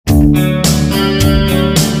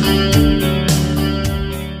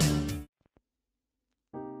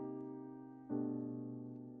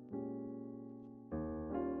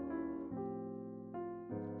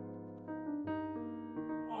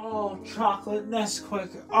Nesquik.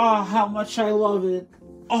 Oh, how much I love it.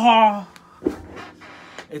 Oh,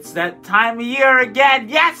 it's that time of year again.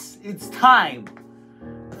 Yes, it's time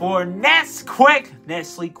for Nesquik,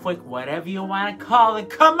 Nestle Quick, whatever you want to call it,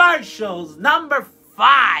 commercials number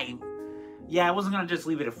 5. Yeah, I wasn't going to just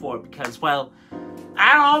leave it at 4 because, well,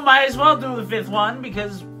 I don't know, might as well do the 5th one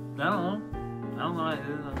because, I don't know, I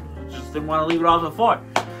just didn't want to leave it off at 4.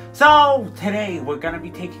 So, today we're going to be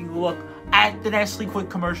taking a look at the Nestle Quick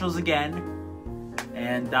commercials again.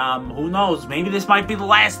 And, who knows, maybe this might be the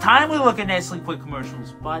last time we look at Nestle Quick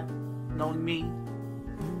commercials, but knowing me,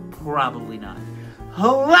 probably not.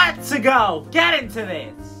 Let's go! Get into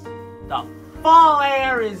this! The fall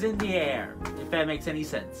air is in the air, if that makes any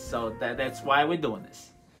sense. So that's why we're doing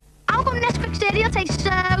this. How come Nesquik cereal tastes so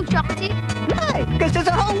chocolatey? Right, because there's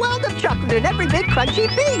a whole world of chocolate in every big crunchy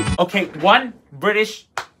piece. Okay, 1, British.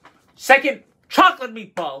 2nd, chocolate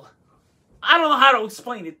meatball. I don't know how to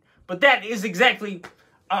explain it, but that is exactly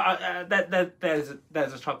that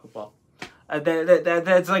is a chocolate ball.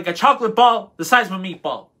 That's like a chocolate ball the size of a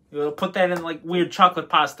meatball. You put that in like weird chocolate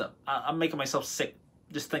pasta. I'm making myself sick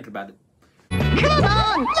just thinking about it. Come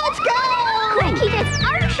on, let's go! Quickie, there's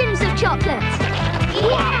oceans of chocolate.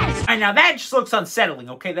 Yes! And now that just looks unsettling,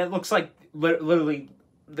 okay? That looks like literally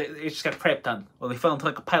they just got crap done. Or they fell into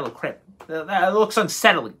like a pile of crap. That looks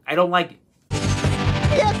unsettling. I don't like it.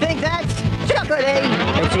 You think that's chocolatey?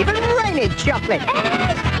 It's even raining chocolate.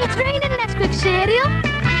 It's raining Nesquik cereal.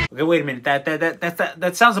 Okay, wait a minute.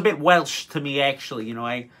 That sounds a bit Welsh to me, actually. You know,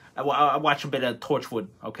 I watch a bit of Torchwood.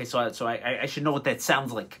 Okay, so I should know what that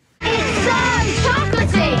sounds like. It's so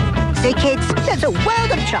chocolatey. See, kids, there's a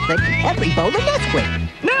world of chocolate in every bowl of Nesquik.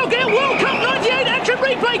 Now get World Cup 98 action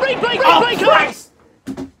replay, Oh, Christ!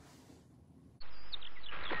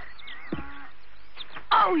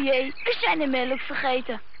 Oh jee, we zijn de melk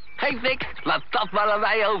vergeten. Geef niks, laat dat maar aan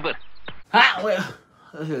mij over.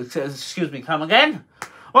 Excuse me, come again?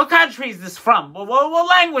 What country is this from? What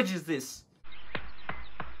language is this?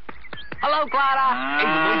 Hallo Clara,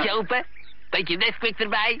 even mondje open. Beetje Nesquik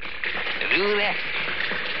erbij. Roeren.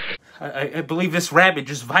 I believe this rabbit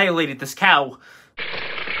just violated this cow.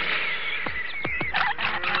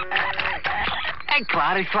 En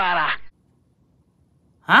klaar is Clara.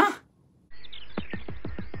 Huh?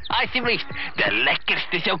 Alsjeblieft, de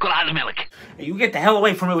lekkerste chocolademelk. Hey, you get the hell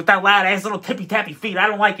away from me with that loud-ass little tippy-tappy feet. I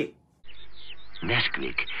don't like it.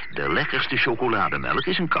 Nesquik, de lekkerste chocolademelk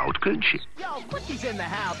is een koud kunstje. Yo, Quickie's in the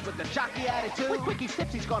house with the jockey attitude. Quickie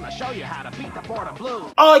Tipsy's gonna show you how to beat the boredom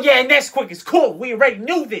blues. Oh yeah, Nesquik is cool. We already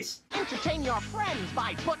knew this. Entertain your friends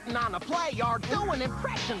by putting on a play or doing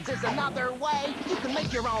impressions is another way. You can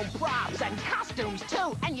make your own props and costumes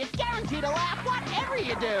too, and you're guaranteed to laugh whatever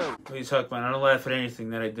you do. What are you talking about? I don't laugh at anything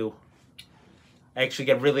that I do. I actually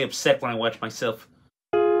get really upset when I watch myself.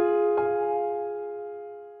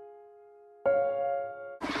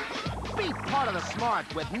 Be part of the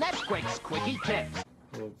smart with Nesquik's Quickie Tips.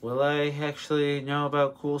 Will I actually know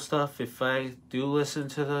about cool stuff if I do listen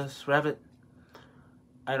to this rabbit?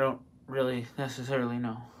 I don't really necessarily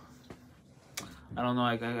know. I don't know.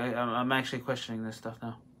 I'm actually questioning this stuff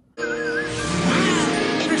now.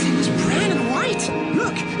 Everything is brown and white.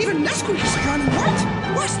 Look, even Nesquik is brown and white.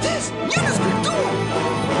 What's this? New Nesquik Duo.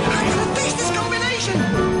 I gotta taste this combination.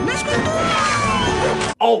 Nesquik Duo.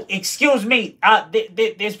 Oh, excuse me.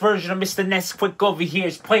 This version of Mr. Nesquik over here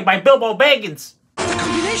is played by Bilbo Baggins. The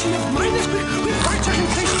combination of my Nesquik with white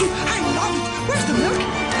chocolate taste too. I love it. Where's the milk?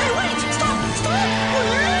 Hey, wait! Stop!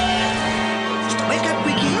 Wake up,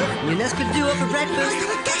 Quickie. New Nesquik Duo for breakfast. I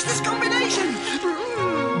gotta taste this combination.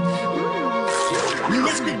 New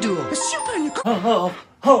Nesquik Duo. A super new.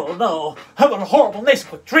 Oh no! How about a horrible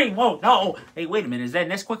Nesquik dream? Oh no! Hey, wait a minute. Is that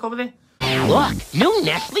Nesquik over there? Look, new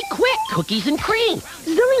Nestle Quick cookies and cream.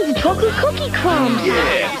 Zoe, chocolate cookie crumbs.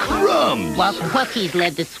 Yeah, crumbs. While cookies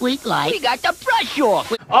led the sweet life. We got the brush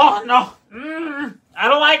off. Oh no! I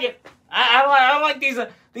don't like it. I don't like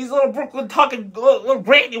these little Brooklyn talking little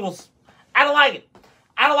granules. I don't like it.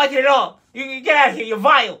 I don't like it at all. You get out of here. You're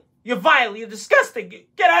vile. You're vile. You're disgusting.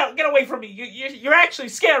 Get out. Get away from me. You're actually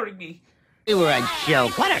scaring me. We were a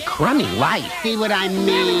joke. What a crummy life. See what I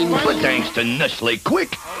mean? But thanks to Nestle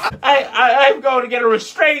Quick, I'm going to get a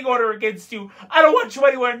restraining order against you. I don't want you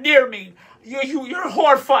anywhere near me. You're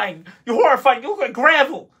horrifying. You're horrifying. You look like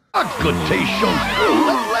gravel. a good taste shows through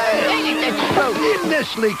the land. In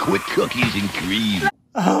Nestle Quick cookies and cream.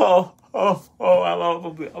 I'm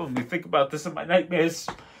gonna be thinking about this in my nightmares.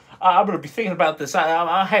 I'm gonna be thinking about this.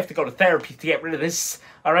 I have to go to therapy to get rid of this.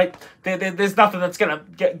 All right, there's nothing that's gonna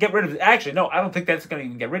get rid of it. Actually, no, I don't think that's gonna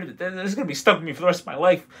even get rid of it. This is gonna be stuck with me for the rest of my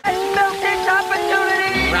life. I smelled this opportunity.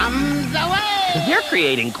 Crumbs away! You're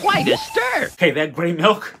creating quite a stir. Okay, that gray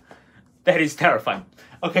milk, that is terrifying.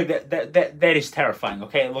 Okay, that is terrifying.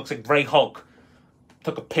 Okay, it looks like Grey Hulk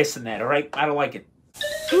took a piss in that. All right, I don't like it.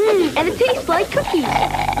 And it tastes like cookies.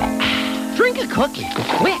 Drink a cookie,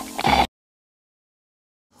 quick.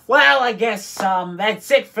 Well, I guess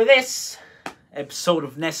that's it for this episode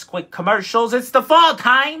of Nesquik commercials. It's the fall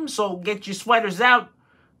time, so get your sweaters out.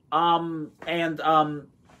 And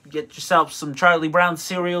get yourself some Charlie Brown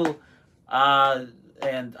cereal.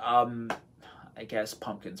 And I guess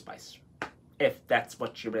pumpkin spice, if that's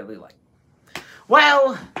what you really like.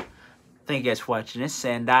 Well, thank you guys for watching this,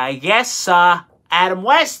 and I guess Adam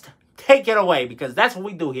West, take it away, because that's what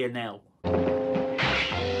we do here now.